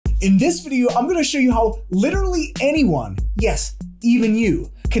In this video, I'm going to show you how literally anyone, yes, even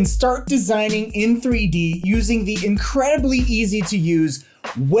you, can start designing in 3D using the incredibly easy to use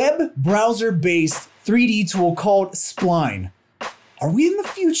web browser-based 3D tool called Spline. Are we in the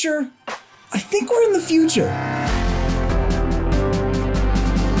future? I think we're in the future.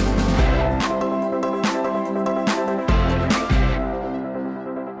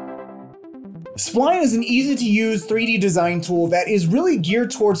 Spline is an easy-to-use 3D design tool that is really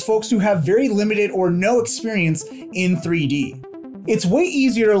geared towards folks who have very limited or no experience in 3D. It's way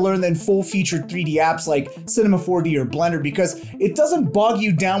easier to learn than full-featured 3D apps like Cinema 4D or Blender because it doesn't bog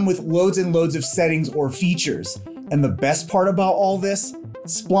you down with loads and loads of settings or features. And the best part about all this?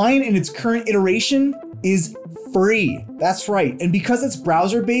 Spline in its current iteration is free. That's right. And because it's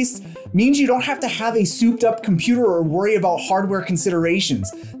browser-based, means you don't have to have a souped-up computer or worry about hardware considerations.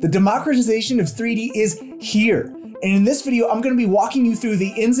 The democratization of 3D is here. And in this video, I'm going to be walking you through the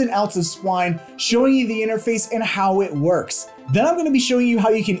ins and outs of Spline, showing you the interface and how it works. Then I'm going to be showing you how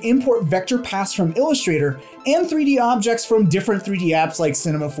you can import vector paths from Illustrator and 3D objects from different 3D apps like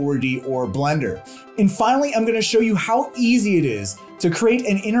Cinema 4D or Blender. And finally, I'm going to show you how easy it is to create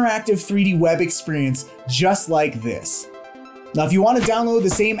an interactive 3D web experience just like this. Now, if you want to download the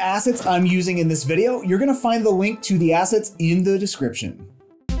same assets I'm using in this video, you're going to find the link to the assets in the description.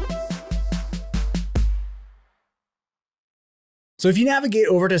 So if you navigate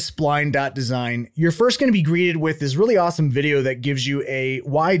over to spline.design, you're first going to be greeted with this really awesome video that gives you a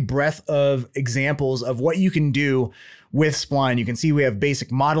wide breadth of examples of what you can do with Spline. You can see we have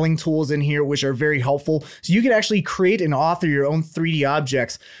basic modeling tools in here, which are very helpful. So you can actually create and author your own 3D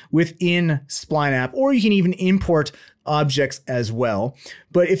objects within Spline app, or you can even import objects as well.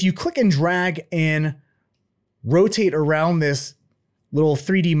 But if you click and drag and rotate around this little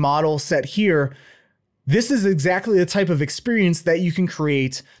 3D model set here, this is exactly the type of experience that you can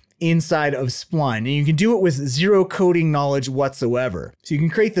create inside of Spline. And you can do it with zero coding knowledge whatsoever. So you can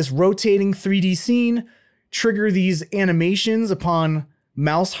create this rotating 3D scene, trigger these animations upon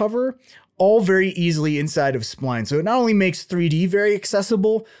mouse hover, all very easily inside of Spline. So it not only makes 3D very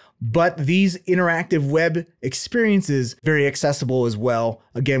accessible, but these interactive web experiences very accessible as well,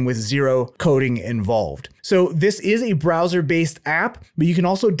 again with zero coding involved. So this is a browser-based app, but you can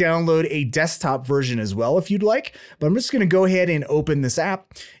also download a desktop version as well if you'd like. But I'm just gonna go ahead and open this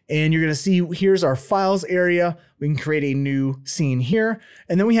app, and you're gonna see here's our files area. We can create a new scene here,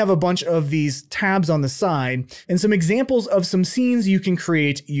 and then we have a bunch of these tabs on the side and some examples of some scenes you can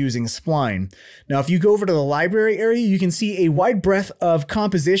create using Spline. Now, if you go over to the library area, you can see a wide breadth of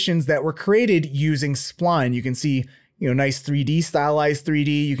compositions that were created using Spline. You can see, nice 3D, stylized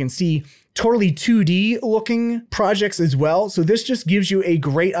 3D. You can see totally 2D looking projects as well. So this just gives you a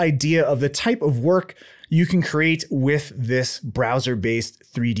great idea of the type of work you can create with this browser-based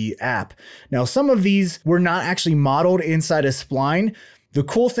 3D app. Now, some of these were not actually modeled inside of Spline. The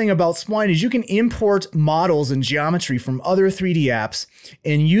cool thing about Spline is you can import models and geometry from other 3D apps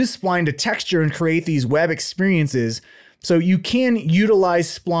and use Spline to texture and create these web experiences. So you can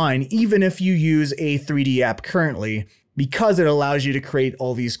utilize Spline even if you use a 3D app currently, because it allows you to create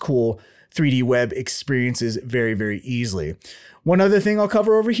all these cool 3D web experiences very, very easily. One other thing I'll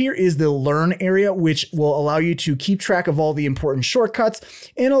cover over here is the Learn area, which will allow you to keep track of all the important shortcuts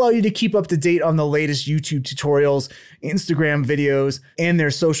and allow you to keep up to date on the latest YouTube tutorials, Instagram videos, and their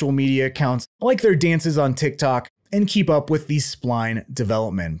social media accounts, like their dances on TikTok, and keep up with the Spline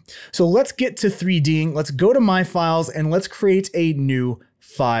development. So let's get to 3Ding. Let's go to My Files and let's create a new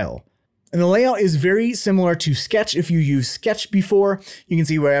file. And the layout is very similar to Sketch. If you use Sketch before, you can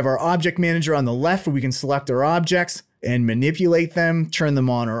see we have our object manager on the left where we can select our objects and manipulate them, turn them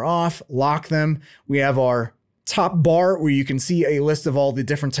on or off, lock them. We have our top bar where you can see a list of all the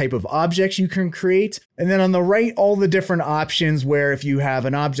different type of objects you can create. And then on the right, all the different options where if you have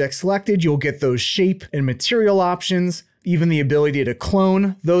an object selected, you'll get those shape and material options, even the ability to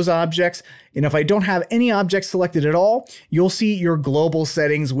clone those objects. And if I don't have any objects selected at all, you'll see your global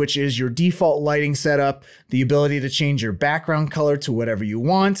settings, which is your default lighting setup, the ability to change your background color to whatever you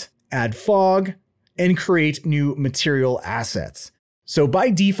want, add fog, and create new material assets. So by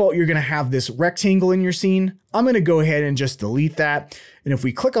default, you're gonna have this rectangle in your scene. I'm gonna go ahead and just delete that. And if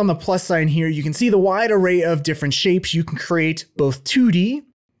we click on the plus sign here, you can see the wide array of different shapes you can create, both 2D,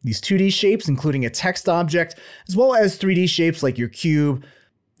 these 2D shapes, including a text object, as well as 3D shapes like your cube.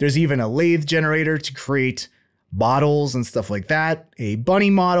 There's even a lathe generator to create bottles and stuff like that, a bunny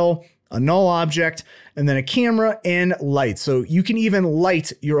model, a null object, and then a camera and light. So you can even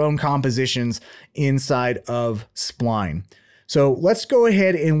light your own compositions inside of Spline. So let's go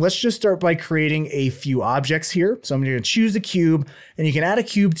ahead and let's just start by creating a few objects here. So I'm going to choose a cube, and you can add a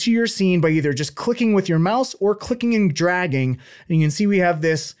cube to your scene by either just clicking with your mouse or clicking and dragging. And you can see we have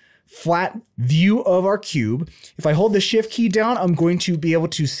this flat view of our cube. If I hold the shift key down, I'm going to be able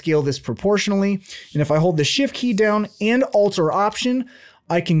to scale this proportionally. And if I hold the shift key down and Alt or Option,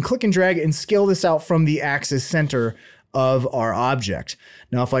 I can click and drag and scale this out from the axis center of our object.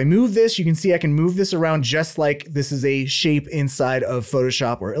 Now, if I move this, you can see I can move this around just like this is a shape inside of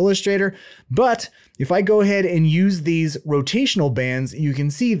Photoshop or Illustrator. But if I go ahead and use these rotational bands, you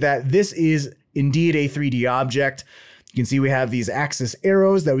can see that this is indeed a 3D object. You can see we have these axis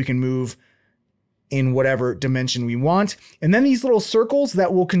arrows that we can move in whatever dimension we want. And then these little circles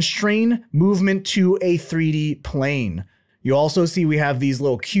that will constrain movement to a 3D plane. You also see we have these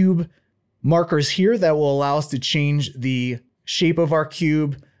little cube markers here that will allow us to change the shape of our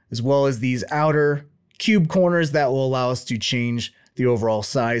cube, as well as these outer cube corners that will allow us to change the overall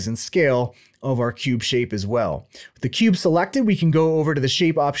size and scale of our cube shape as well. With the cube selected, we can go over to the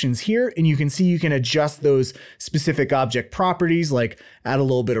shape options here, and you can see you can adjust those specific object properties, like add a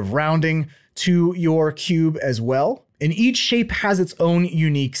little bit of rounding to your cube as well. And each shape has its own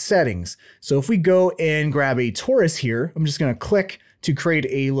unique settings. So if we go and grab a torus here, I'm just going to click to create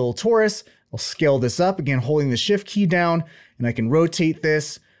a little torus. I'll scale this up, again holding the shift key down, and I can rotate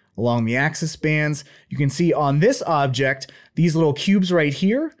this along the axis bands. You can see on this object, these little cubes right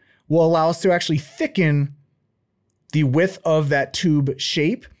here will allow us to actually thicken the width of that tube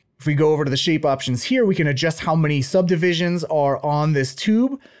shape. If we go over to the shape options here, we can adjust how many subdivisions are on this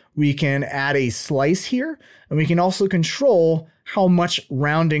tube. We can add a slice here, and we can also control how much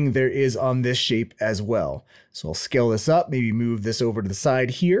rounding there is on this shape as well. So I'll scale this up, maybe move this over to the side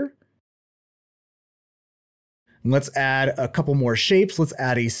here. And let's add a couple more shapes. Let's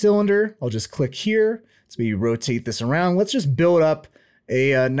add a cylinder. I'll just click here. Let's maybe rotate this around. Let's just build up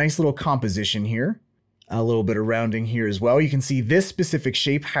a nice little composition here. A little bit of rounding here as well. You can see this specific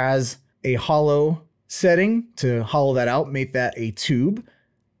shape has a hollow setting to hollow that out, make that a tube.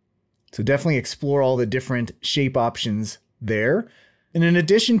 So definitely explore all the different shape options there. And in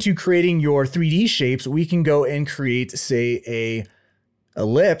addition to creating your 3D shapes, we can go and create, say, a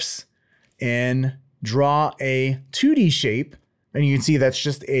ellipse and draw a 2D shape. And you can see that's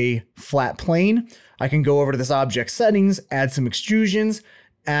just a flat plane. I can go over to this object settings, add some extrusions,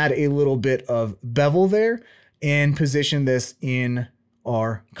 add a little bit of bevel there, and position this in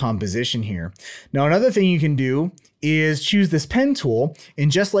our composition here. Now, another thing you can do is choose this pen tool,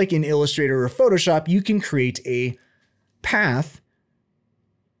 and just like in Illustrator or Photoshop, you can create a path,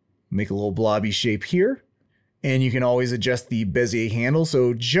 make a little blobby shape here, and you can always adjust the Bezier handle.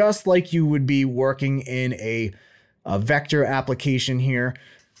 So just like you would be working in a vector application here.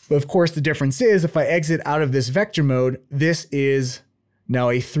 But of course, the difference is if I exit out of this vector mode, this is now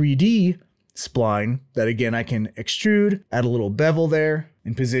a 3D spline that, again, I can extrude, add a little bevel there,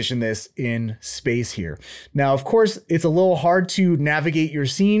 and position this in space here. Now, of course, it's a little hard to navigate your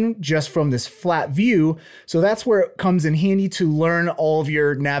scene just from this flat view. So that's where it comes in handy to learn all of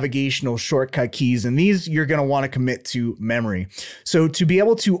your navigational shortcut keys. And these you're going to want to commit to memory. So to be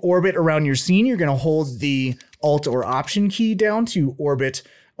able to orbit around your scene, you're going to hold the Alt or Option key down to orbit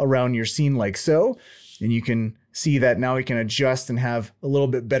around your scene like so. And you can see that now we can adjust and have a little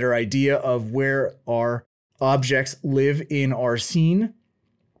bit better idea of where our objects live in our scene.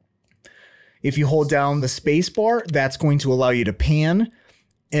 If you hold down the space bar, that's going to allow you to pan.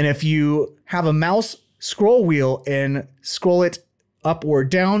 And if you have a mouse scroll wheel and scroll it up or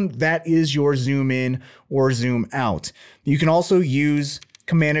down, that is your zoom in or zoom out. You can also use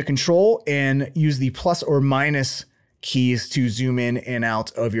Command and Control and use the plus or minus keys to zoom in and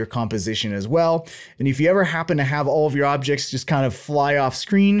out of your composition as well. And if you ever happen to have all of your objects just kind of fly off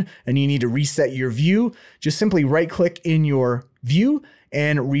screen and you need to reset your view, just simply right click in your view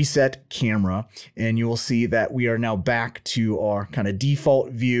and reset camera. And you will see that we are now back to our kind of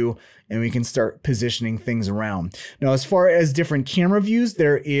default view and we can start positioning things around. Now, as far as different camera views,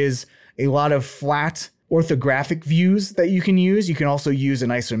 there is a lot of flat orthographic views that you can use. You can also use an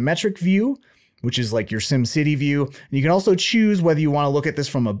isometric view, which is like your SimCity view. And you can also choose whether you want to look at this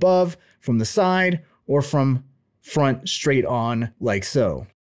from above, from the side, or from front straight on like so.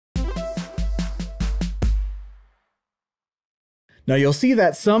 Now you'll see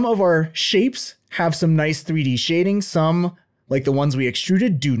that some of our shapes have some nice 3D shading, some, like the ones we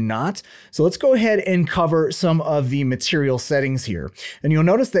extruded, do not. So let's go ahead and cover some of the material settings here. And you'll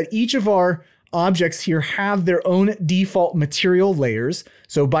notice that each of our objects here have their own default material layers.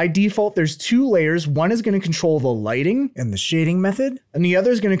 So by default, there's two layers. One is going to control the lighting and the shading method, and the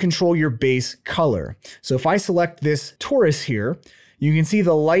other is going to control your base color. So if I select this torus here, you can see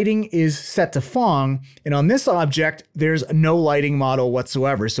the lighting is set to Phong, and on this object, there's no lighting model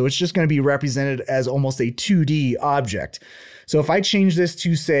whatsoever. So it's just going to be represented as almost a 2D object. So if I change this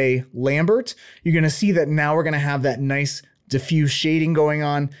to, say, Lambert, you're going to see that now we're going to have that nice diffuse shading going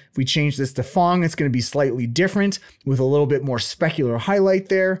on. If we change this to Phong, it's going to be slightly different with a little bit more specular highlight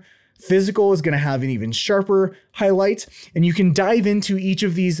there. Physical is going to have an even sharper highlight, and you can dive into each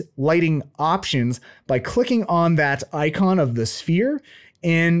of these lighting options by clicking on that icon of the sphere,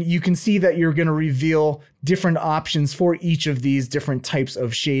 and you can see that you're going to reveal different options for each of these different types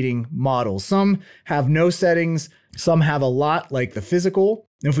of shading models. Some have no settings, some have a lot, like the physical.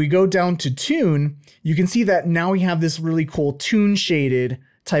 And if we go down to tune, you can see that now we have this really cool tune shaded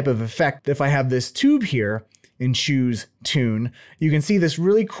type of effect. If I have this tube here and choose tune, you can see this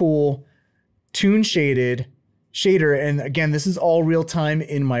really cool tune shaded shader. And again, this is all real time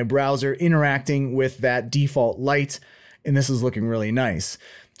in my browser interacting with that default light. And this is looking really nice.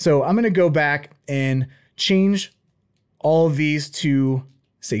 So I'm going to go back and change all of these to,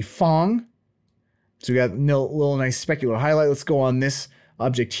 say, Phong. So we got a little nice specular highlight. Let's go on this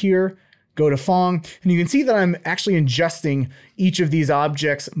object here, go to Phong, and you can see that I'm actually adjusting each of these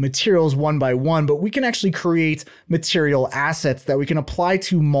objects' materials one by one, but we can actually create material assets that we can apply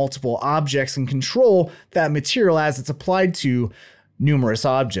to multiple objects and control that material as it's applied to numerous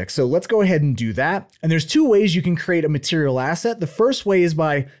objects. So let's go ahead and do that. And there's two ways you can create a material asset. The first way is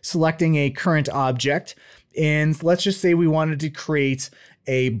by selecting a current object. And let's just say we wanted to create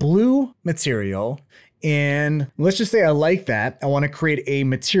a blue material. And let's just say I like that. I want to create a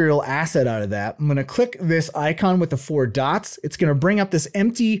material asset out of that. I'm going to click this icon with the 4 dots. It's going to bring up this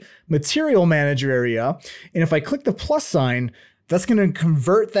empty material manager area. And if I click the plus sign, that's going to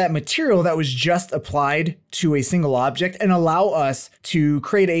convert that material that was just applied to a single object and allow us to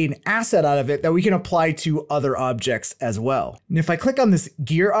create an asset out of it that we can apply to other objects as well. And if I click on this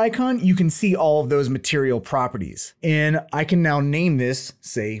gear icon, you can see all of those material properties. And I can now name this,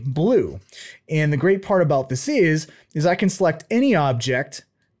 say, blue. And the great part about this is I can select any object,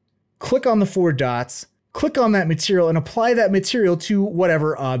 click on the 4 dots, click on that material, and apply that material to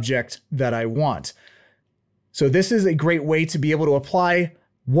whatever object that I want. So this is a great way to be able to apply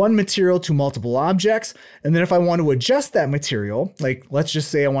one material to multiple objects. And then if I want to adjust that material, like let's just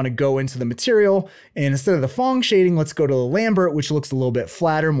say I want to go into the material and instead of the Phong shading, let's go to the Lambert, which looks a little bit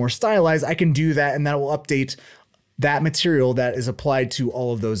flatter, more stylized. I can do that and that will update that material that is applied to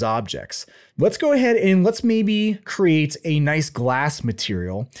all of those objects. Let's go ahead and let's maybe create a nice glass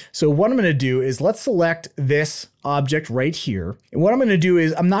material. So what I'm going to do is let's select this object right here. And what I'm going to do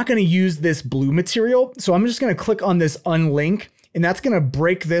is I'm not going to use this blue material. So I'm just going to click on this unlink, and that's going to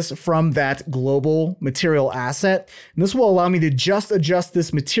break this from that global material asset. And this will allow me to just adjust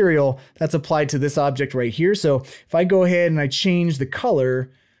this material that's applied to this object right here. So if I go ahead and I change the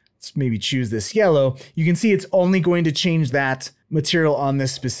color, let's maybe choose this yellow, you can see it's only going to change that material on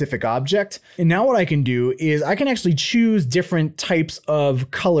this specific object. And now what I can do is I can actually choose different types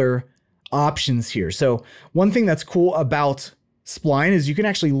of color options here. So one thing that's cool about Spline is you can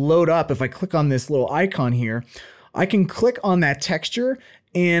actually load up, if I click on this little icon here, I can click on that texture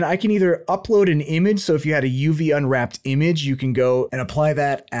and I can either upload an image. So if you had a UV unwrapped image, you can go and apply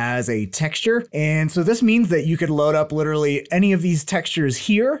that as a texture. And so this means that you could load up literally any of these textures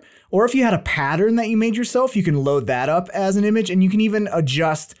here, or if you had a pattern that you made yourself, you can load that up as an image, and you can even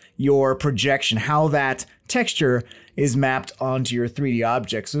adjust your projection, how that texture is mapped onto your 3D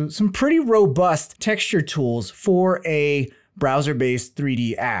object. So some pretty robust texture tools for a browser-based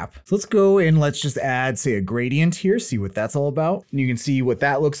 3D app. So let's go and let's just add, say, a gradient here, see what that's all about. And you can see what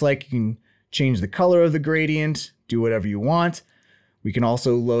that looks like. You can change the color of the gradient, do whatever you want. We can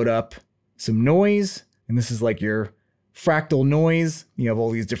also load up some noise, and this is like your fractal noise. You have all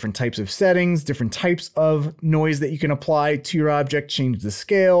these different types of settings, different types of noise that you can apply to your object, change the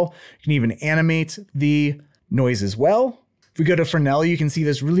scale. You can even animate the noise as well. If we go to Fresnel, you can see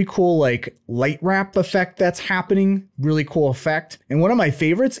this really cool like light wrap effect that's happening, really cool effect. And one of my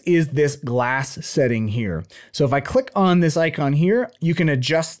favorites is this glass setting here. So if I click on this icon here, you can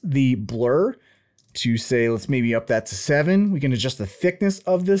adjust the blur to say, let's maybe up that to 7. We can adjust the thickness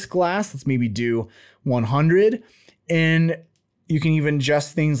of this glass. Let's maybe do 100. And you can even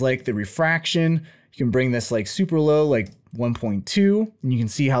adjust things like the refraction. You can bring this like super low, like 1.2, and you can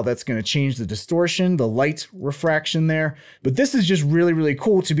see how that's going to change the distortion, the light refraction there. But this is just really, really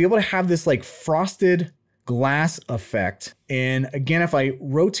cool to be able to have this like frosted glass effect. And again, if I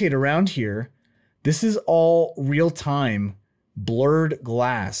rotate around here, This is all real-time blurred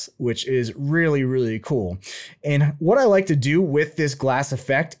glass, which is really, really cool. And what I like to do with this glass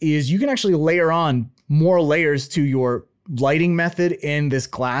effect is you can actually layer on more layers to your lighting method in this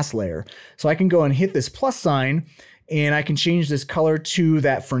glass layer. So I can go and hit this plus sign and I can change this color to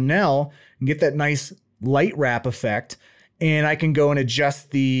that Fresnel and get that nice light wrap effect. And I can go and adjust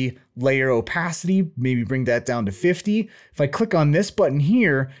the layer opacity, maybe bring that down to 50. If I click on this button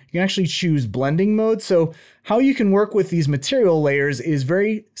here, you can actually choose blending mode. So how you can work with these material layers is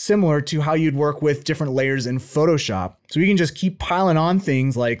very similar to how you'd work with different layers in Photoshop. So you can just keep piling on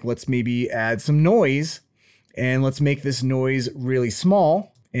things like, let's maybe add some noise, and let's make this noise really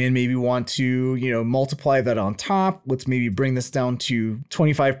small, and maybe want to, multiply that on top. Let's maybe bring this down to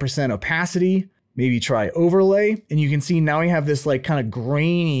 25% opacity. Maybe try overlay, and you can see now we have this like kind of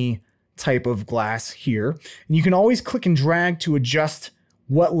grainy type of glass here. And you can always click and drag to adjust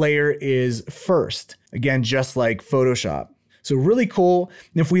what layer is first. Again, just like Photoshop. So really cool.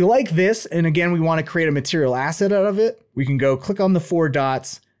 And if we like this, and again, we want to create a material asset out of it, we can go click on the 4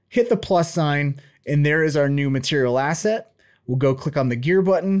 dots, hit the plus sign, and there is our new material asset. We'll go click on the gear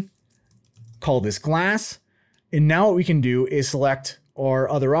button, call this glass. And now what we can do is select our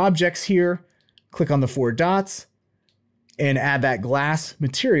other objects here, click on the 4 dots, and add that glass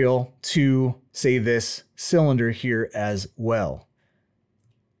material to, say, this cylinder here as well.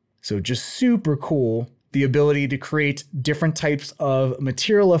 So just super cool, the ability to create different types of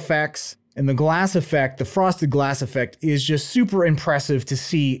material effects. And the glass effect, the frosted glass effect, is just super impressive to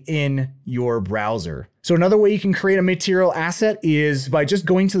see in your browser. So another way you can create a material asset is by just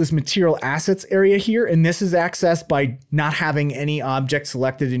going to this material assets area here. And this is accessed by not having any object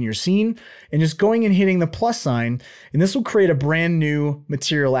selected in your scene and just going and hitting the plus sign. And this will create a brand new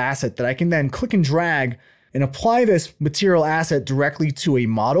material asset that I can then click and drag and apply this material asset directly to a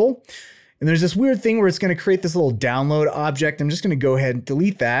model. And there's this weird thing where it's going to create this little download object. I'm just going to go ahead and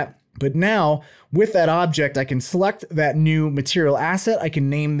delete that. But now with that object, I can select that new material asset. I can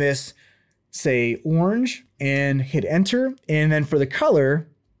name this, say, orange, and hit enter. And then for the color,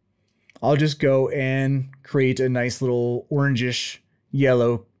 I'll just go and create a nice little orangish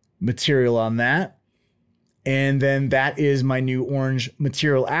yellow material on that. And then that is my new orange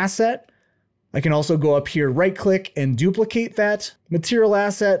material asset. I can also go up here, right click and duplicate that material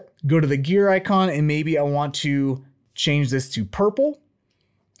asset, go to the gear icon, and maybe I want to change this to purple.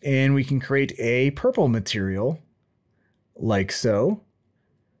 And we can create a purple material like so.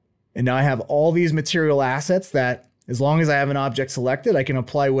 And now I have all these material assets that, as long as I have an object selected, I can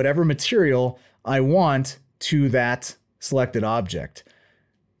apply whatever material I want to that selected object.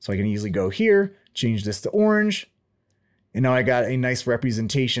 So I can easily go here, change this to orange. And now I got a nice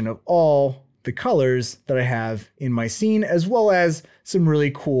representation of all the colors that I have in my scene, as well as some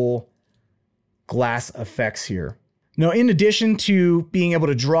really cool glass effects here. Now, in addition to being able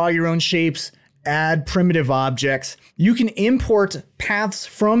to draw your own shapes, add primitive objects, you can import paths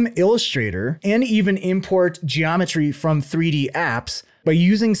from Illustrator and even import geometry from 3D apps by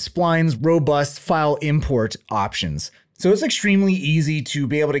using Spline's robust file import options. So it's extremely easy to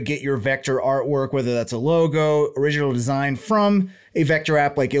be able to get your vector artwork, whether that's a logo, original design, from a vector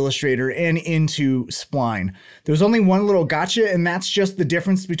app like Illustrator and into Spline. There's only one little gotcha, and that's just the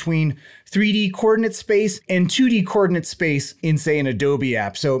difference between 3D coordinate space and 2D coordinate space in, say, an Adobe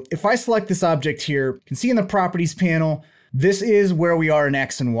app. So if I select this object here, you can see in the properties panel, this is where we are in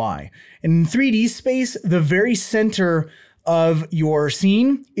X and Y. And in 3D space, the very center of your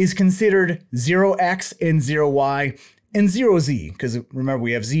scene is considered 0x and 0y. And 0z, because remember,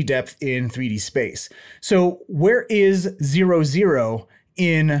 we have z depth in 3D space. So where is 0, 0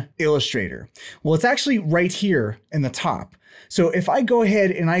 in Illustrator? Well, it's actually right here in the top. So if I go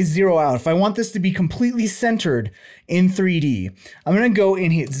ahead and I zero out, if I want this to be completely centered in 3D, I'm going to go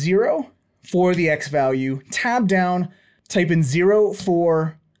and hit 0 for the X value, tab down, type in 0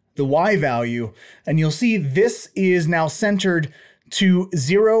 for the Y value, and you'll see this is now centered to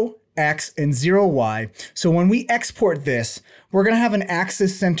 0, X and 0Y. So when we export this, we're going to have an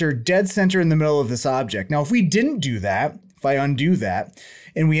axis center, dead center in the middle of this object. Now, if we didn't do that, if I undo that,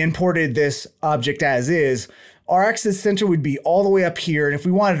 and we imported this object as is, our axis center would be all the way up here. And if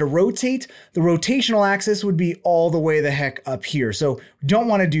we wanted to rotate, the rotational axis would be all the way the heck up here. So we don't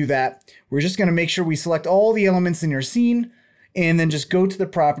want to do that. We're just going to make sure we select all the elements in your scene, and then just go to the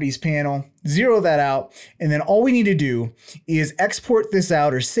properties panel, zero that out, and then all we need to do is export this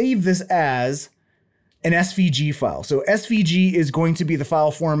out or save this as an SVG file. So SVG is going to be the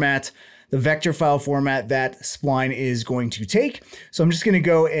file format, the vector file format that Spline is going to take. So I'm just going to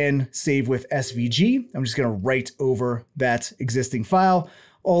go and save with SVG. I'm just going to write over that existing file.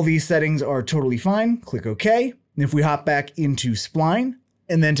 All these settings are totally fine. Click OK. And if we hop back into Spline,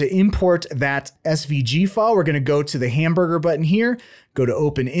 and then to import that SVG file, we're going to go to the hamburger button here, go to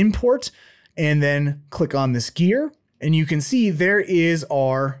Open Import, and then click on this gear. And you can see there is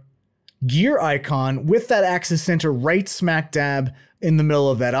our gear icon with that axis center right smack dab in the middle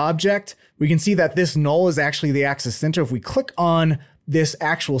of that object. We can see that this null is actually the axis center. If we click on this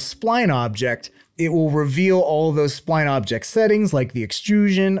actual spline object, it will reveal all of those spline object settings like the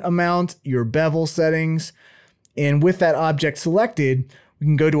extrusion amount, your bevel settings. And with that object selected, we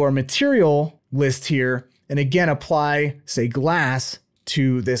can go to our material list here and again apply, say, glass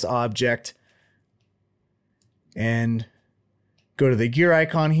to this object and go to the gear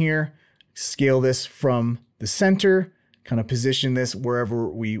icon here, scale this from the center, kind of position this wherever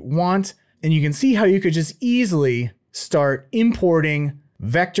we want. And you can see how you could just easily start importing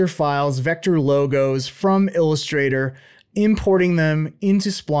vector files, vector logos from Illustrator, importing them into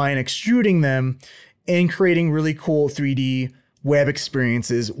Spline, extruding them, and creating really cool 3D web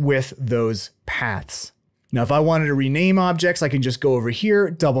experiences with those paths. Now, if I wanted to rename objects, I can just go over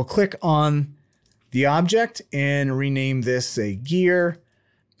here, double click on the object and rename this, say, gear,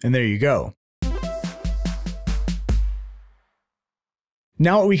 and there you go.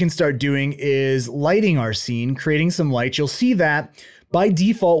 Now what we can start doing is lighting our scene, creating some light. You'll see that by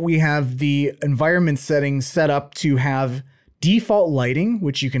default, we have the environment settings set up to have default lighting,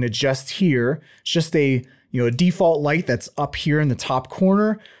 which you can adjust here. It's just a default light that's up here in the top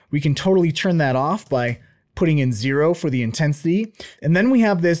corner. We can totally turn that off by putting in 0 for the intensity. And then we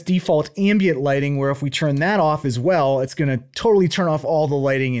have this default ambient lighting where if we turn that off as well, it's going to totally turn off all the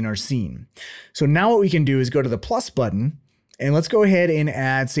lighting in our scene. So now what we can do is go to the plus button and let's go ahead and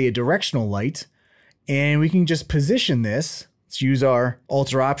add, say, a directional light. And we can just position this. Let's use our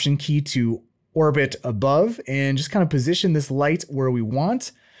Alt or Option key to orbit above and just kind of position this light where we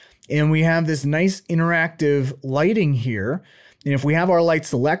want. And we have this nice interactive lighting here. And if we have our light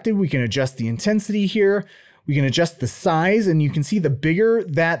selected, we can adjust the intensity here. We can adjust the size, and you can see the bigger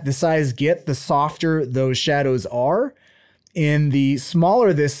that the size get, the softer those shadows are. And the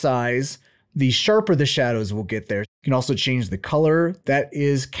smaller this size, the sharper the shadows will get there. You can also change the color that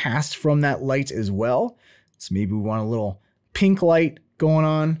is cast from that light as well. So maybe we want a little pink light going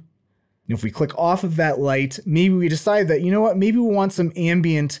on. And if we click off of that light, maybe we decide that, you know what, maybe we want some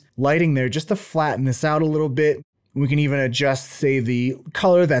ambient lighting there just to flatten this out a little bit. We can even adjust, say, the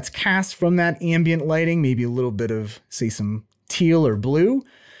color that's cast from that ambient lighting, maybe a little bit of, say, some teal or blue. We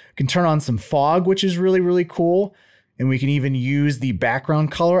can turn on some fog, which is really, really cool. And we can even use the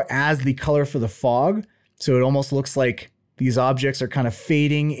background color as the color for the fog. So it almost looks like these objects are kind of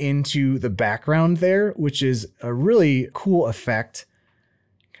fading into the background there, which is a really cool effect.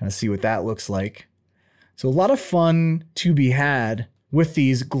 Kind of see what that looks like. So a lot of fun to be had with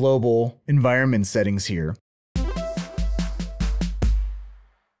these global environment settings here.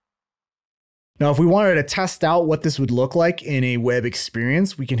 Now, if we wanted to test out what this would look like in a web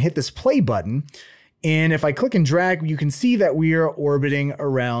experience, we can hit this play button. And if I click and drag, you can see that we are orbiting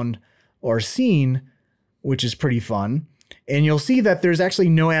around our scene, which is pretty fun. And you'll see that there's actually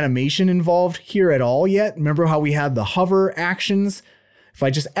no animation involved here at all yet. Remember how we had the hover actions? If I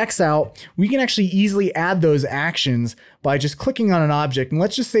just X out, we can actually easily add those actions by just clicking on an object. And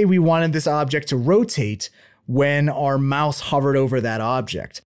let's just say we wanted this object to rotate when our mouse hovered over that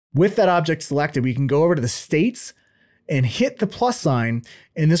object. With that object selected, we can go over to the states and hit the plus sign,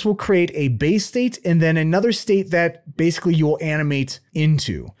 and this will create a base state and then another state that basically you will animate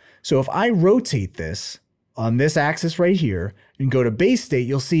into. So if I rotate this on this axis right here and go to base state,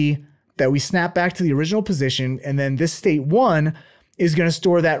 you'll see that we snap back to the original position, and then this state 1 is going to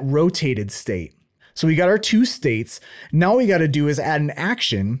store that rotated state. So we got our two states. Now what we got to do is add an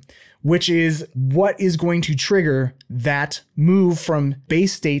action, which is what is going to trigger that move from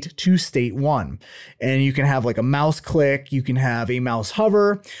base state to state 1. And you can have like a mouse click, you can have a mouse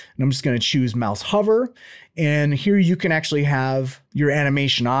hover, and I'm just going to choose mouse hover. And here you can actually have your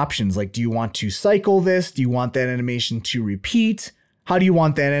animation options. Like, do you want to cycle this? Do you want that animation to repeat? How do you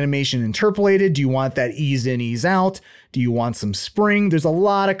want that animation interpolated? Do you want that ease in, ease out? Do you want some spring? There's a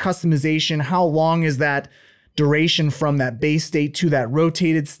lot of customization. How long is that duration from that base state to that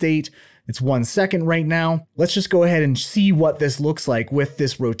rotated state? It's 1 second right now. Let's just go ahead and see what this looks like with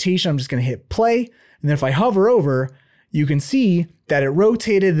this rotation. I'm just going to hit play. And then if I hover over, you can see that it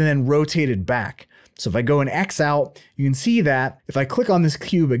rotated and then rotated back. So if I go and X out, you can see that if I click on this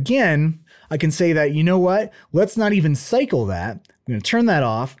cube again, I can say that, you know what, let's not even cycle that. I'm going to turn that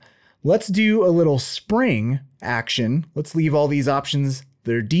off. Let's do a little spring action. Let's leave all these options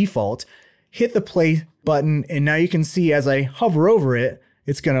that are default. Hit the play button, and now you can see as I hover over it,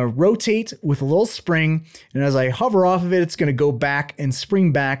 it's going to rotate with a little spring. And as I hover off of it, it's going to go back and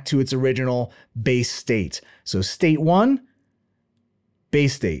spring back to its original base state. So state 1,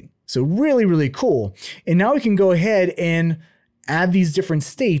 base state. So really, really cool. And now we can go ahead and add these different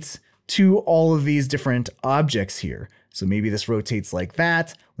states to all of these different objects here. So maybe this rotates like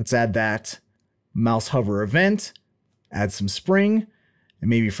that. Let's add that mouse hover event, add some spring. And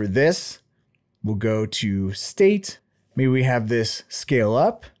maybe for this, we'll go to state. Maybe we have this scale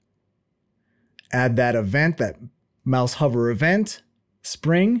up, add that event, that mouse hover event,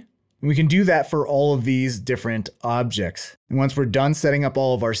 spring. And we can do that for all of these different objects. And once we're done setting up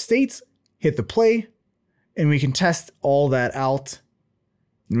all of our states, hit the play, and we can test all that out.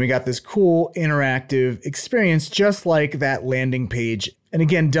 And we got this cool interactive experience, just like that landing page. And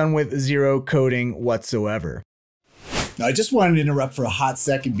again, done with zero coding whatsoever. Now, I just wanted to interrupt for a hot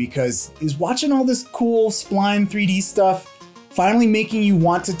second because is watching all this cool Spline 3D stuff finally making you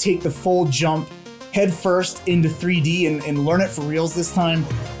want to take the full jump head first into 3D and learn it for reals this time?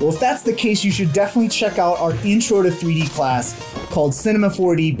 Well, if that's the case, you should definitely check out our Intro to 3D class called Cinema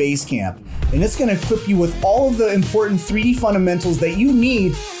 4D Basecamp. And it's going to equip you with all of the important 3D fundamentals that you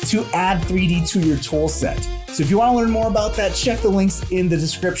need to add 3D to your tool set. So if you want to learn more about that, check the links in the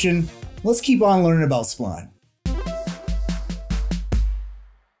description. Let's keep on learning about Spline.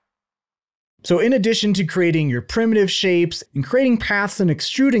 So in addition to creating your primitive shapes and creating paths and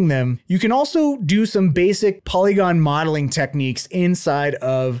extruding them, you can also do some basic polygon modeling techniques inside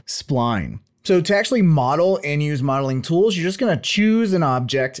of Spline. So to actually model and use modeling tools, you're just going to choose an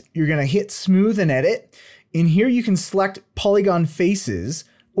object. You're going to hit smooth and edit. In here, you can select polygon faces,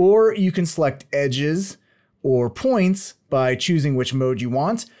 or you can select edges or points by choosing which mode you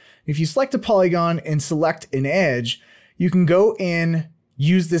want. If you select a polygon and select an edge, you can go in,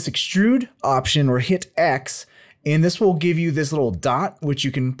 use this extrude option or hit X, and this will give you this little dot, which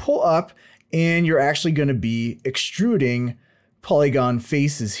you can pull up, and you're actually going to be extruding polygon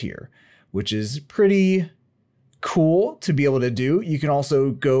faces here, which is pretty cool to be able to do. You can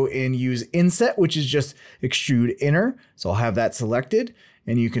also go and use inset, which is just extrude inner. So I'll have that selected,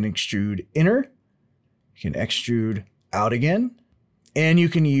 and you can extrude inner. You can extrude out again, and you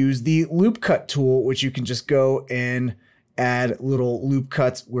can use the loop cut tool, which you can just go and add little loop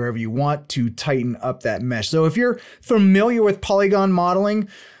cuts wherever you want to tighten up that mesh. So if you're familiar with polygon modeling,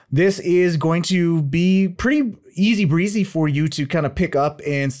 this is going to be pretty easy breezy for you to kind of pick up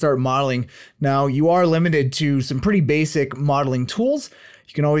and start modeling. Now, you are limited to some pretty basic modeling tools.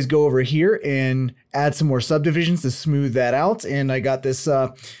 You can always go over here and add some more subdivisions to smooth that out. And I got this,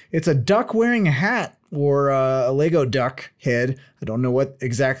 it's a duck wearing a hat, or a Lego duck head. I don't know what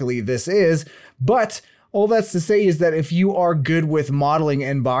exactly this is, but all that's to say is that if you are good with modeling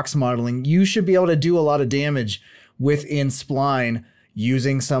and box modeling, you should be able to do a lot of damage within Spline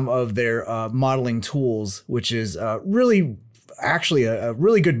using some of their modeling tools, which is really actually a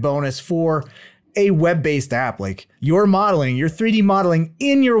really good bonus for a web-based app. Like you're modeling, you're 3D modeling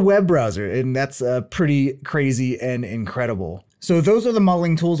in your web browser, and that's pretty crazy and incredible. So those are the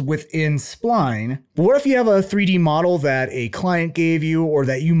modeling tools within Spline. But what if you have a 3D model that a client gave you or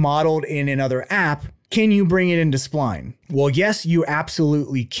that you modeled in another app? Can you bring it into Spline? Well, yes, you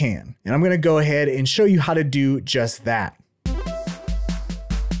absolutely can. And I'm going to go ahead and show you how to do just that.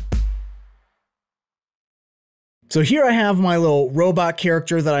 So here I have my little robot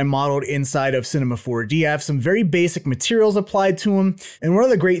character that I modeled inside of Cinema 4D. I have some very basic materials applied to him. And one of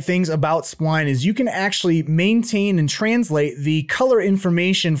the great things about Spline is you can actually maintain and translate the color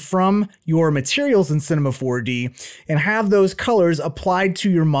information from your materials in Cinema 4D and have those colors applied to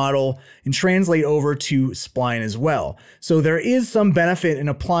your model and translate over to Spline as well. So there is some benefit in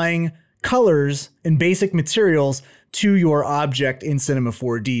applying colors and basic materials to your object in Cinema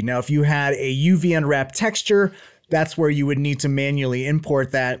 4D. Now, if you had a UV unwrapped texture, that's where you would need to manually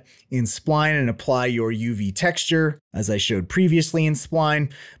import that in Spline and apply your UV texture, as I showed previously in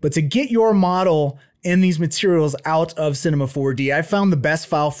Spline. But to get your model and these materials out of Cinema 4D, I found the best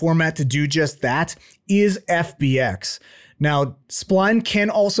file format to do just that is FBX. Now, Spline can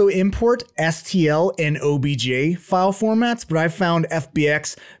also import STL and OBJ file formats, but I found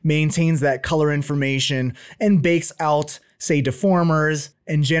FBX maintains that color information and bakes out, say, deformers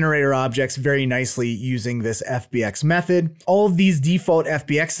and generator objects very nicely using this FBX method. All of these default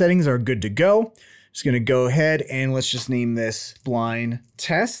FBX settings are good to go. Just gonna go ahead and let's just name this Spline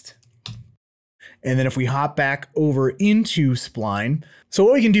test. And then if we hop back over into Spline, so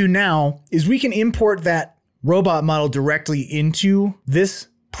what we can do now is we can import that robot model directly into this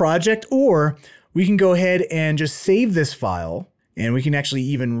project, or we can go ahead and just save this file, and we can actually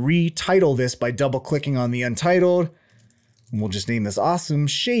even retitle this by double clicking on the untitled. And we'll just name this awesome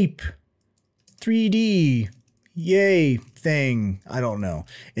shape 3D. Yay thing. I don't know.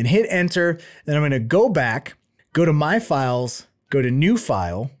 And hit enter. Then I'm going to go back, go to my files, go to new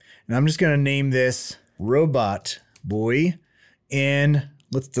file, and I'm just going to name this robot boy. And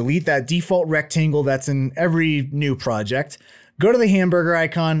let's delete that default rectangle that's in every new project. Go to the hamburger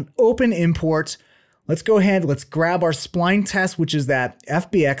icon, open import. Let's go ahead, let's grab our spline test, which is that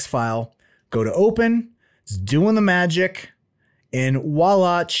FBX file. Go to open, it's doing the magic. And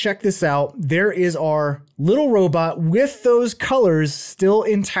voila, check this out. There is our little robot with those colors still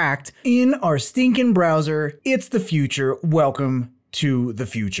intact in our stinking browser. It's the future. Welcome to the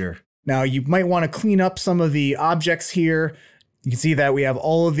future. Now you might want to clean up some of the objects here. You can see that we have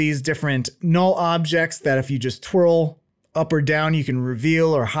all of these different null objects that if you just twirl up or down, you can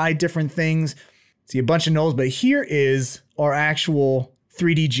reveal or hide different things. See a bunch of nulls, but here is our actual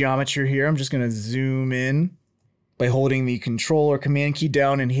 3D geometry here. I'm just going to zoom in by holding the control or command key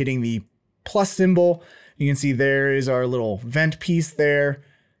down and hitting the plus symbol. You can see there is our little vent piece there.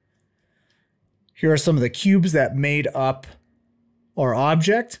 Here are some of the cubes that made up our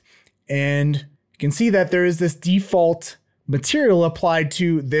object. And you can see that there is this default material applied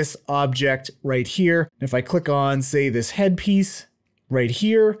to this object right here. If I click on, say, this head piece right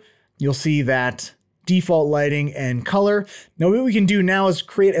here, you'll see that default lighting and color. Now what we can do now is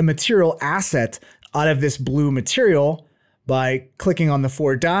create a material asset out of this blue material by clicking on the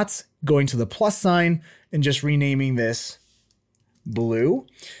 4 dots, going to the plus sign, and just renaming this blue.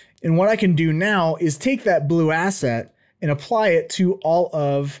 And what I can do now is take that blue asset and apply it to all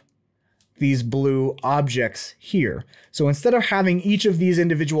of these blue objects here. So instead of having each of these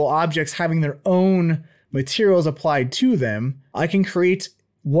individual objects having their own materials applied to them, I can create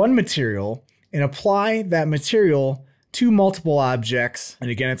one material and apply that material to multiple objects. And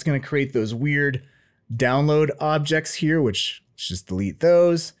again, it's going to create those weird download objects here, which let's just delete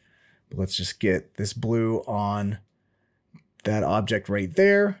those. But let's just get this blue on that object right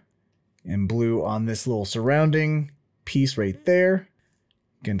there and blue on this little surrounding piece right there.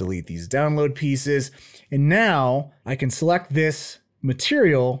 Can delete these download pieces. And now I can select this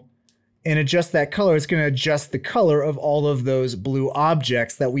material and adjust that color. It's going to adjust the color of all of those blue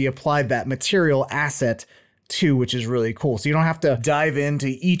objects that we applied that material asset to, which is really cool. So you don't have to dive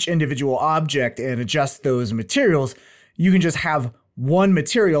into each individual object and adjust those materials. You can just have one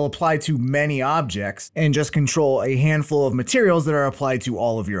material applied to many objects and just control a handful of materials that are applied to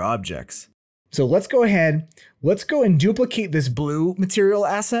all of your objects. So let's go ahead, let's go and duplicate this blue material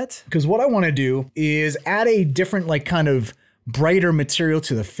asset, because what I want to do is add a different, like, kind of brighter material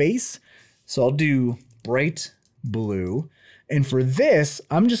to the face. So I'll do bright blue. And for this,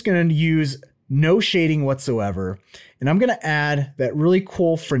 I'm just going to use no shading whatsoever. And I'm going to add that really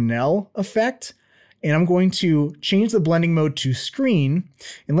cool Fresnel effect. And I'm going to change the blending mode to screen.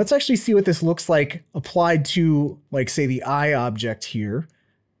 And let's actually see what this looks like applied to, like, say, the eye object here.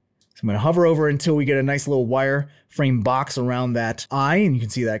 So I'm going to hover over until we get a nice little wireframe box around that eye. And you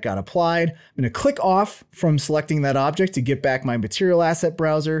can see that got applied. I'm going to click off from selecting that object to get back my material asset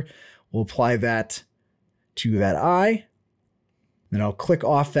browser. We'll apply that to that eye. Then I'll click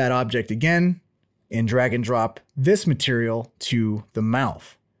off that object again and drag and drop this material to the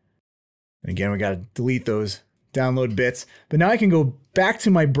mouth. And again, we got to delete those download bits. But now I can go back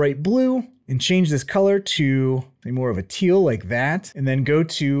to my bright blue and change this color to more of a teal like that. And then go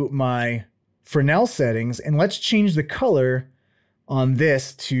to my Fresnel settings and let's change the color on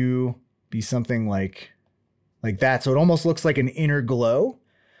this to be something like that. So it almost looks like an inner glow.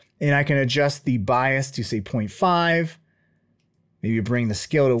 And I can adjust the bias to, say, 0.5. Maybe bring the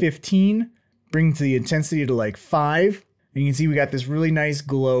scale to 15. Bring the intensity to like 5. And you can see we got this really nice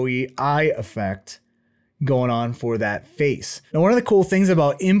glowy eye effect going on for that face. Now, one of the cool things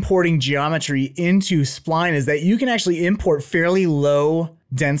about importing geometry into Spline is that you can actually import fairly low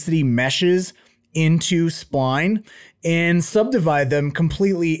density meshes into Spline and subdivide them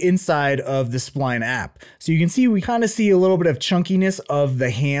completely inside of the Spline app. So you can see we kind of see a little bit of chunkiness of the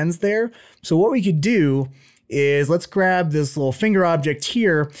hands there. So what we could do is let's grab this little finger object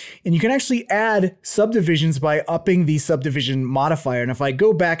here, and you can actually add subdivisions by upping the subdivision modifier. And if I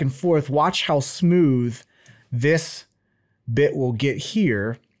go back and forth, watch how smooth this bit will get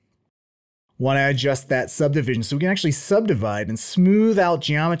here when I adjust that subdivision. So we can actually subdivide and smooth out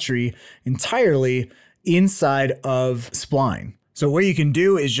geometry entirely inside of Spline. So what you can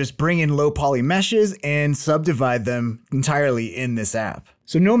do is just bring in low poly meshes and subdivide them entirely in this app.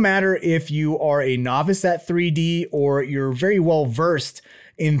 So no matter if you are a novice at 3D or you're very well versed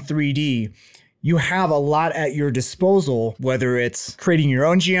in 3D, you have a lot at your disposal, whether it's creating your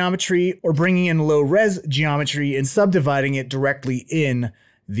own geometry or bringing in low-res geometry and subdividing it directly in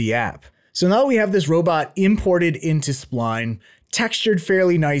the app. So now that we have this robot imported into Spline, textured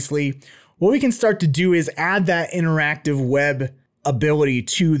fairly nicely, what we can start to do is add that interactive web ability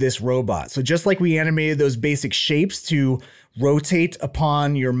to this robot. So just like we animated those basic shapes to rotate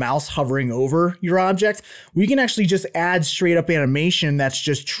upon your mouse hovering over your object, we can actually just add straight up animation that's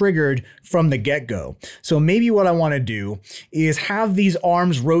just triggered from the get-go. So maybe what I want to do is have these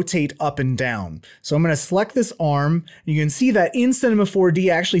arms rotate up and down. So I'm going to select this arm. You can see that in Cinema 4D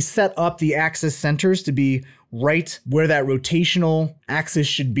I actually set up the axis centers to be right where that rotational axis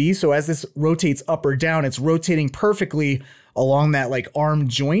should be. So as this rotates up or down, it's rotating perfectly along that like arm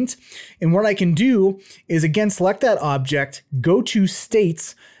joint. And what I can do is again, select that object, go to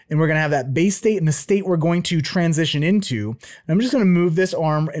states, and we're going to have that base state and the state we're going to transition into. And I'm just going to move this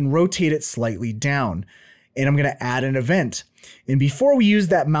arm and rotate it slightly down. And I'm going to add an event. And before we use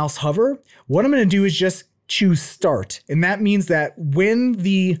that mouse hover, what I'm going to do is just choose start. And that means that when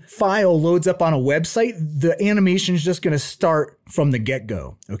the file loads up on a website, the animation is just going to start from the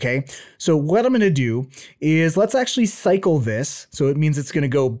get-go. Okay. So what I'm going to do is let's actually cycle this. So it means it's going to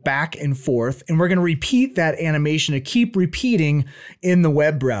go back and forth, and we're going to repeat that animation to keep repeating in the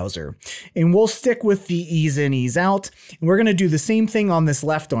web browser. And we'll stick with the ease in, ease out. And we're going to do the same thing on this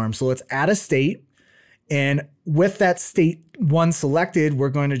left arm. So let's add a state. And with that state one selected, we're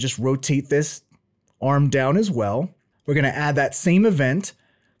going to just rotate this arm down as well. We're going to add that same event,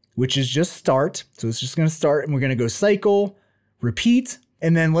 which is just start. So it's just going to start, and we're going to go cycle, repeat,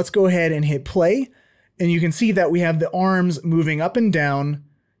 and then let's go ahead and hit play. And you can see that we have the arms moving up and down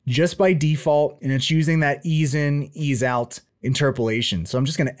just by default, and it's using that ease in, ease out interpolation. So I'm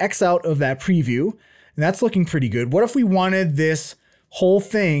just going to X out of that preview, and that's looking pretty good. What if we wanted this whole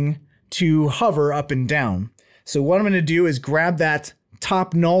thing to hover up and down? So what I'm going to do is grab that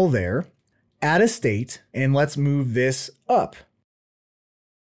top null there, add a state, and let's move this up.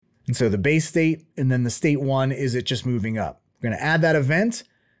 And so the base state and then the state one is it just moving up. We're going to add that event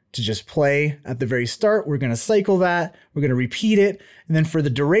to just play at the very start. We're going to cycle that. We're going to repeat it. And then for the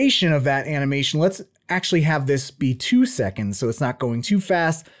duration of that animation, let's actually have this be 2 seconds so it's not going too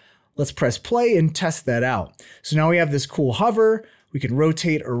fast. Let's press play and test that out. So now we have this cool hover. We can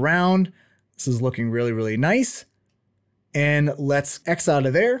rotate around. This is looking really, really nice. And let's X out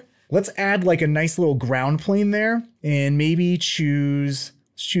of there. Let's add like a nice little ground plane there, and maybe choose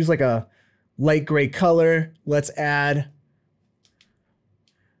like a light gray color. Let's add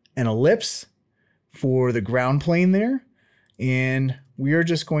an ellipse for the ground plane there. And we are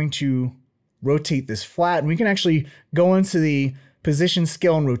just going to rotate this flat, and we can actually go into the position,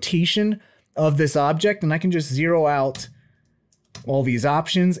 scale, and rotation of this object. And I can just zero out all these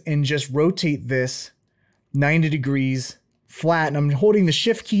options and just rotate this 90 degrees flat, and I'm holding the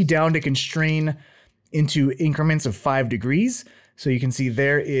shift key down to constrain into increments of 5 degrees. So you can see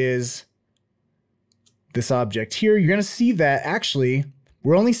there is this object here. You're going to see that actually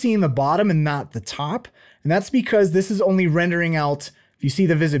we're only seeing the bottom and not the top. And that's because this is only rendering out, if you see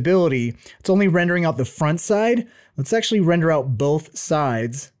the visibility, it's only rendering out the front side. Let's actually render out both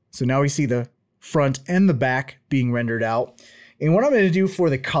sides. So now we see the front and the back being rendered out. And what I'm going to do for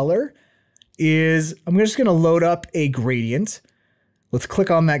the color is I'm just going to load up a gradient. Let's click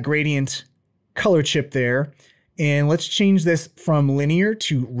on that gradient color chip there, and let's change this from linear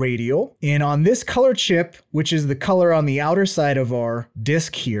to radial. And on this color chip, which is the color on the outer side of our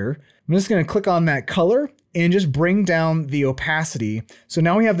disk here, I'm just going to click on that color and just bring down the opacity. So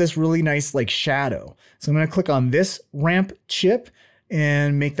now we have this really nice like shadow. So I'm going to click on this ramp chip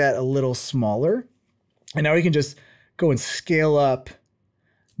and make that a little smaller. And now we can just go and scale up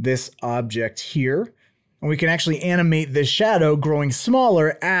this object here, and we can actually animate this shadow growing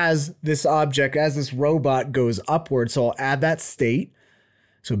smaller as this object, as this robot goes upward. So I'll add that state.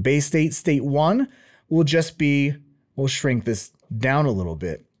 So base state, state one will just be, we'll shrink this down a little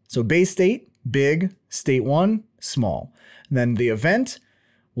bit. So base state, big, state one, small. And then the event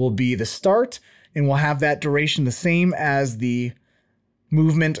will be the start, and we'll have that duration the same as the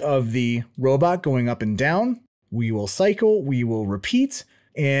movement of the robot going up and down. We will cycle, we will repeat.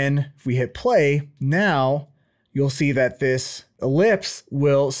 And if we hit play, now you'll see that this ellipse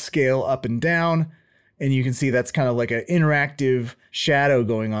will scale up and down. And you can see that's kind of like an interactive shadow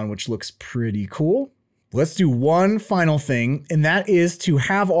going on, which looks pretty cool. Let's do one final thing, and that is to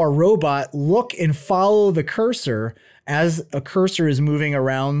have our robot look and follow the cursor as a cursor is moving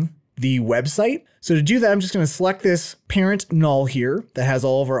around the website. So to do that, I'm just going to select this parent null here that has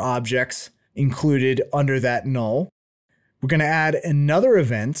all of our objects included under that null. We're going to add another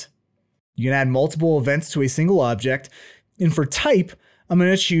event You can add multiple events to a single object. And for type, I'm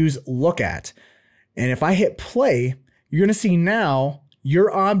going to choose look at. And if I hit play, you're going to see now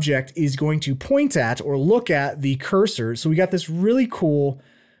your object is going to point at or look at the cursor. So we got this really cool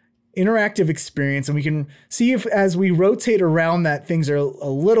interactive experience, and we can see if as we rotate around that things are a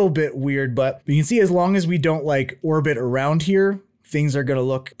little bit weird, but you can see as long as we don't like orbit around here, things are going to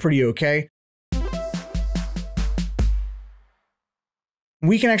look pretty okay.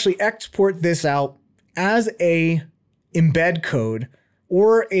 We can actually export this out as a embed code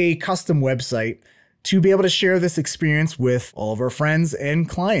or a custom website to be able to share this experience with all of our friends and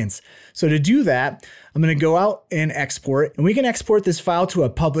clients. So to do that, I'm going to go out and export, and we can export this file to a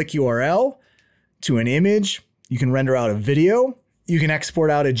public URL, to an image. You can render out a video. You can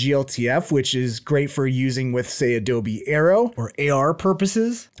export out a GLTF, which is great for using with, say, Adobe Aero or AR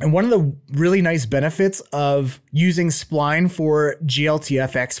purposes. And one of the really nice benefits of using Spline for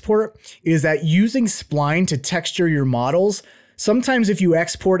GLTF export is that using Spline to texture your models, sometimes if you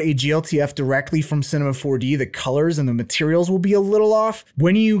export a GLTF directly from Cinema 4D, the colors and the materials will be a little off.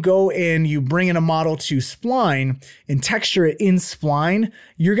 When you go and you bring in a model to Spline and texture it in Spline,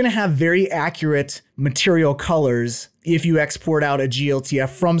 you're going to have very accurate material colors if you export out a GLTF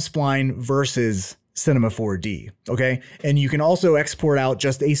from Spline versus Cinema 4D, okay? And you can also export out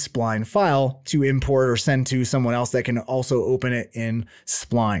just a Spline file to import or send to someone else that can also open it in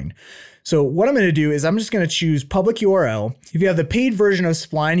Spline. So what I'm going to do is I'm just going to choose public URL. If you have the paid version of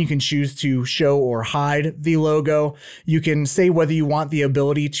Spline, you can choose to show or hide the logo. You can say whether you want the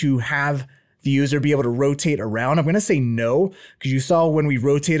ability to have the user be able to rotate around. I'm going to say no, because you saw when we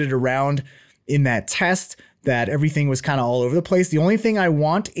rotated around in that test that everything was kind of all over the place. The only thing I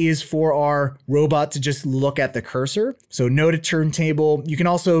want is for our robot to just look at the cursor. So no to turntable. You can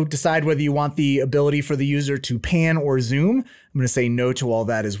also decide whether you want the ability for the user to pan or zoom. I'm going to say no to all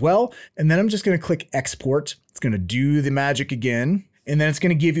that as well. And then I'm just going to click export. It's going to do the magic again. And then it's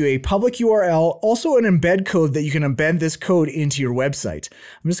going to give you a public URL, also an embed code that you can embed this code into your website.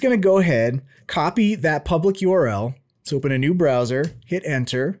 I'm just going to go ahead, copy that public URL. Let's open a new browser, hit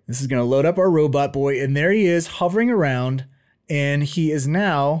enter. This is going to load up our robot boy, and there he is hovering around, and he is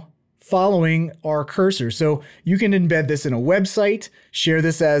now following our cursor. So you can embed this in a website, share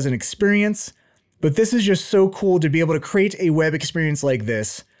this as an experience, but this is just so cool to be able to create a web experience like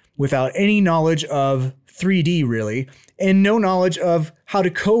this without any knowledge of 3D really, and no knowledge of how to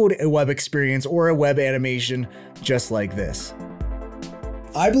code a web experience or a web animation just like this.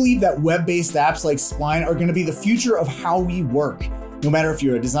 I believe that web-based apps like Spline are going to be the future of how we work. No matter if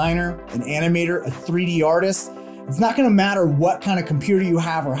you're a designer, an animator, a 3D artist, it's not going to matter what kind of computer you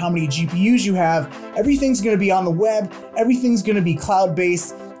have or how many GPUs you have. Everything's going to be on the web, everything's going to be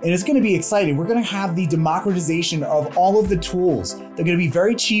cloud-based, and it's going to be exciting. We're going to have the democratization of all of the tools. They're going to be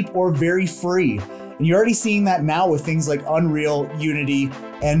very cheap or very free. And you're already seeing that now with things like Unreal, Unity,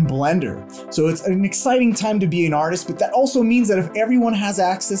 and Blender. So it's an exciting time to be an artist, but that also means that if everyone has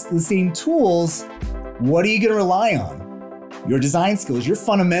access to the same tools, what are you going to rely on? Your design skills, your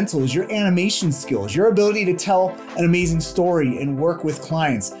fundamentals, your animation skills, your ability to tell an amazing story and work with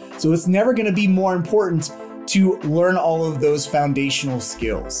clients. So it's never going to be more important to learn all of those foundational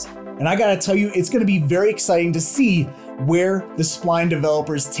skills. And I got to tell you, it's going to be very exciting to see where the Spline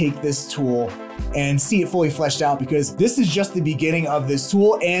developers take this tool and see it fully fleshed out, because this is just the beginning of this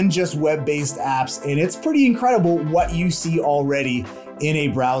tool and just web-based apps. And it's pretty incredible what you see already in a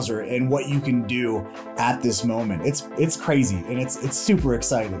browser and what you can do at this moment. It's crazy and it's super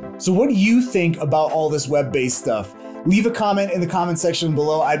exciting. So what do you think about all this web-based stuff? Leave a comment in the comment section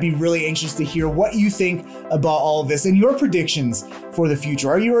below. I'd be really anxious to hear what you think about all of this and your predictions for the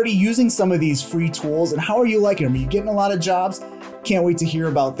future. Are you already using some of these free tools, and how are you liking them? Are you getting a lot of jobs? Can't wait to hear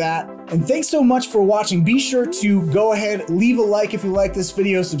about that. And thanks so much for watching. Be sure to go ahead, leave a like if you like this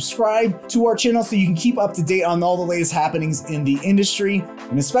video, subscribe to our channel so you can keep up to date on all the latest happenings in the industry,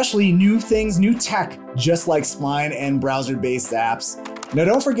 and especially new things, new tech, just like Spline and browser-based apps. Now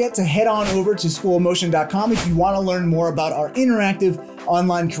don't forget to head on over to schoolofmotion.com if you want to learn more about our interactive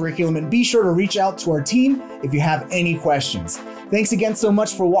online curriculum, and be sure to reach out to our team if you have any questions. Thanks again so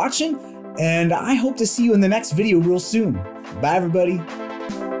much for watching, and I hope to see you in the next video real soon. Bye everybody.